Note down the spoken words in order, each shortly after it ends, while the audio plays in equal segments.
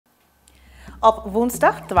Op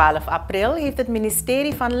woensdag 12 april heeft het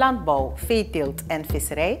ministerie van Landbouw, Veeteelt en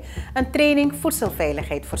Visserij een training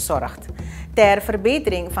Voedselveiligheid verzorgd. Ter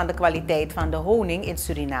verbetering van de kwaliteit van de honing in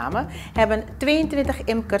Suriname hebben 22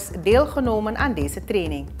 imkers deelgenomen aan deze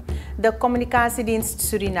training. De communicatiedienst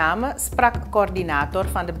Suriname sprak coördinator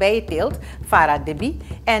van de Bijenteelt, Farah Debi,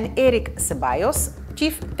 en Erik Ceballos,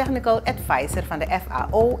 Chief Technical Advisor van de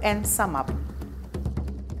FAO en SAMAP.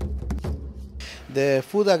 The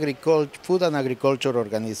Food and Agriculture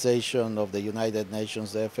Organization of the United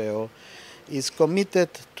Nations, the FAO, is committed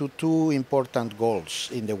to two important goals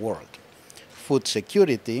in the world: food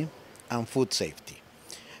security and food safety.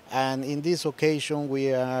 And in this occasion,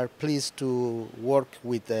 we are pleased to work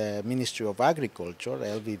with the Ministry of Agriculture,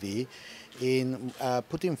 LVV, in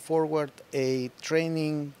putting forward a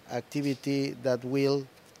training activity that will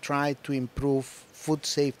try to improve food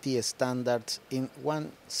safety standards in one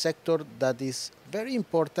sector that is very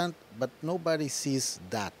important, but nobody sees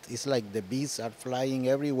that. It's like the bees are flying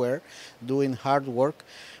everywhere, doing hard work,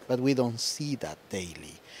 but we don't see that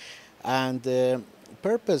daily. And the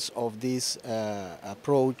purpose of this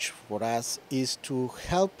approach for us is to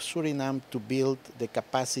help Suriname to build the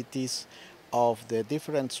capacities of the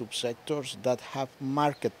different subsectors that have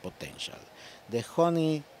market potential. The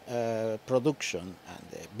honey production and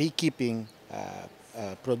the beekeeping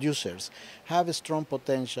producers have a strong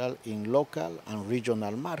potential in local and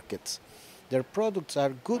regional markets. Their products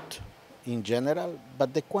are good in general,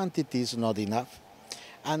 but the quantity is not enough.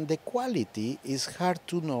 And the quality is hard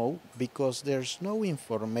to know because there's no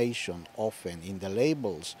information often in the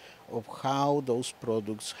labels of how those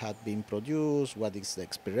products had been produced, what is the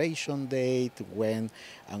expiration date, when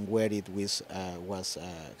and where it was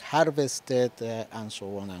harvested, and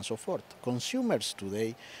so on and so forth. Consumers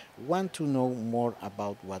today want to know more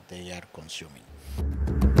about what they are consuming.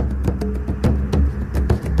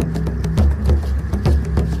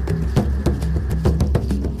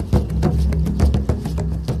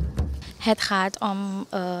 Het gaat om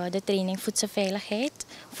de training Voedselveiligheid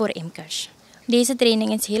voor imkers. Deze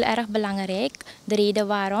training is heel erg belangrijk. De reden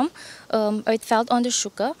waarom, uit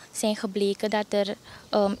veldonderzoeken zijn gebleken dat er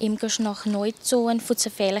imkers nog nooit zo'n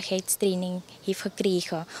voedselveiligheidstraining heeft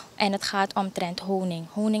gekregen. En het gaat omtrent honing.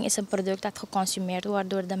 Honing is een product dat geconsumeerd wordt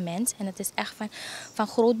door de mens. En het is echt van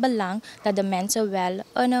groot belang dat de mensen wel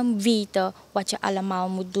weten wat je allemaal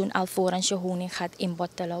moet doen alvorens je honing gaat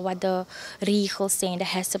inbottelen. Wat de regels zijn, de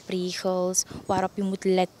HACCP-regels, waarop je moet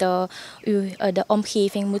letten. De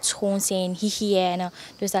omgeving moet schoon zijn, hygiëne.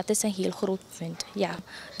 Dus dat is een heel groot punt. Ja.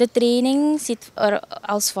 De training ziet er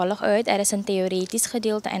als volgt uit. Er is een theoretisch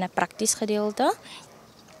gedeelte en een praktisch gedeelte.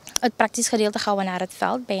 Het praktisch gedeelte gaan we naar het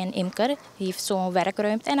veld bij een imker. Die heeft zo'n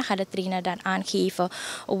werkruimte en dan gaat de trainer dan aangeven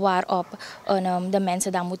waarop de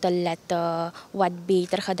mensen dan moeten letten, wat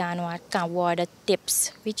beter gedaan kan worden,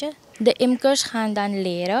 tips, weet je. De imkers gaan dan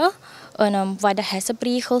leren wat de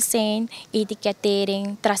HACCP-regels zijn,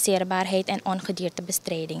 etikettering, traceerbaarheid en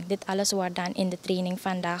ongediertebestrijding. Dit alles wordt dan in de training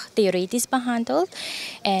vandaag theoretisch behandeld.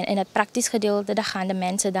 En in het praktisch gedeelte dan gaan de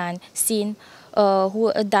mensen dan zien hoe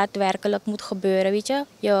het daadwerkelijk moet gebeuren, weet je.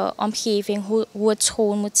 Je omgeving, hoe het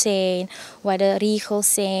schoon moet zijn, wat de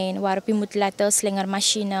regels zijn, waarop je moet letten,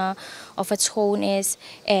 slingermachine, of het schoon is.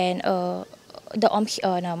 En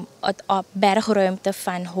het bergruimte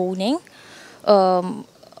van honing,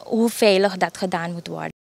 hoe veilig dat gedaan moet worden.